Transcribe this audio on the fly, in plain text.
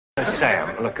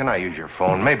Sam, look, can I use your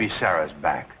phone? Maybe Sarah's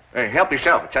back. Hey, help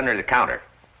yourself. It's under the counter.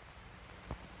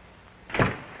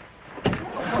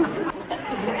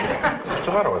 What's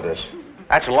the matter with this?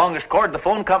 That's the longest cord the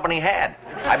phone company had.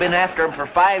 I've been after them for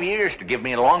 5 years to give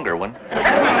me a longer one.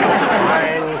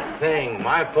 Fine thing.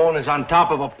 My phone is on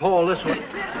top of a pole. This one.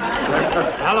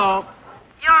 Hello.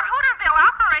 Your Hooterville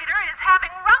operator is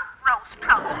having rump roast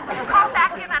trouble. Call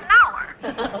back in an hour.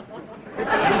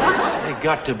 You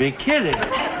got to be kidding.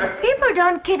 People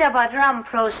don't kid about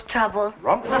rump roast trouble.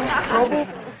 Rump roast trouble?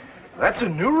 That's a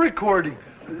new recording.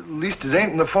 At least it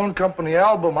ain't in the phone company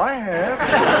album I have.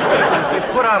 You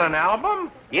put out an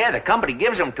album? Yeah, the company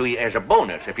gives them to you as a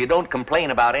bonus if you don't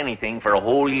complain about anything for a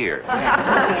whole year.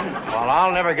 Well,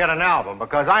 I'll never get an album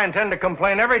because I intend to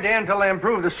complain every day until they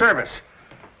improve the service.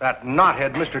 That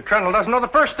knothead, Mr. Trendle, doesn't know the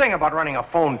first thing about running a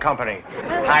phone company.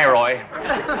 Hi, Roy.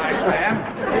 Hi, Sam.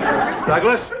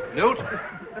 Douglas, Newt,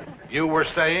 you were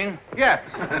saying? Yes.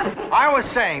 I was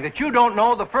saying that you don't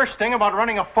know the first thing about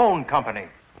running a phone company.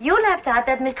 You left out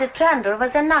that Mr. Trundle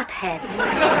was a nuthead.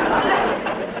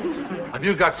 Have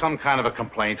you got some kind of a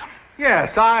complaint?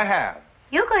 Yes, I have.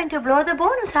 You're going to blow the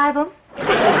bonus album.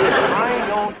 I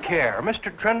don't care.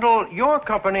 Mr. Trendle, your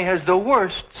company has the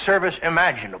worst service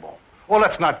imaginable. Well,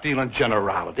 let's not deal in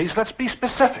generalities. Let's be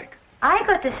specific. I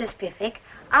got the specific.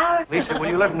 Lisa, will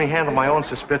you let me handle my own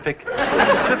specific?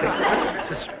 Specific.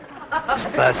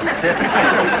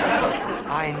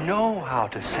 I know how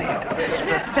to say it.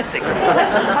 Specifics.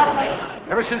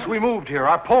 Ever since we moved here,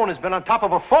 our phone has been on top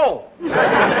of a phone.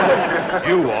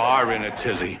 You are in a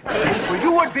tizzy. Well,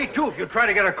 you would be, too, if you try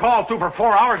to get a call through for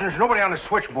 4 hours and there's nobody on the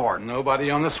switchboard. Nobody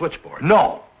on the switchboard?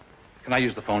 No. Can I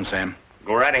use the phone, Sam?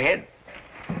 Go right ahead.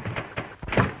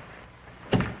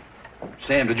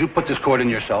 Sam, did you put this cord in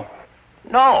yourself?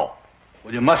 No.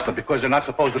 Well, you must have, because they're not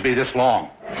supposed to be this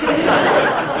long.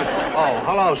 Oh,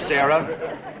 hello, Sarah.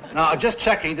 Now, just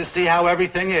checking to see how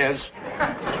everything is.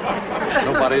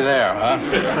 Nobody there, huh?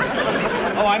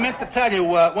 Oh, I meant to tell you,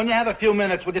 when you have a few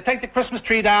minutes, would you take the Christmas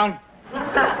tree down?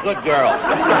 Good girl.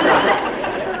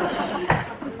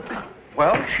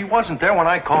 Well, she wasn't there when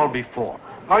I called before.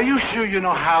 Are you sure you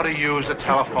know how to use a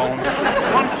telephone?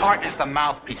 One part is the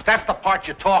mouthpiece. That's the part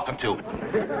you're talking to.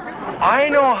 I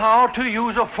know how to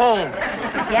use a phone.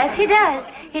 Yes, he does.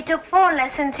 He took phone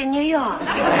lessons in New York.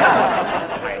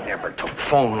 I never took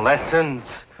phone lessons.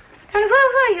 And where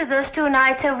were you those 2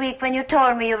 nights a week when you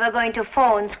told me you were going to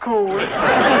phone school? Oh,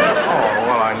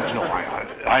 well,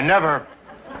 I never...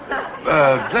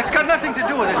 that's got nothing to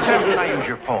do with it, Sam. Can I use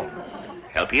your phone?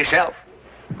 Help yourself.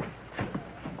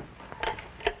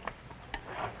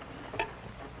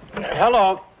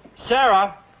 Hello,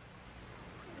 Sarah.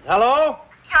 Hello?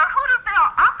 Your Hooterville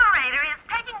operator is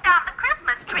taking down the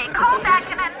Christmas tree. Call back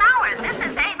in an hour. This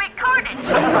is a recording.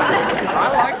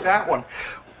 I like that one.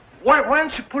 Why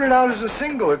don't you put it out as a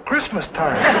single at Christmas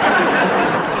time?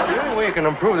 The only way you can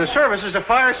improve the service is to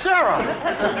fire Sarah.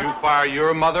 Did you fire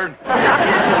your mother?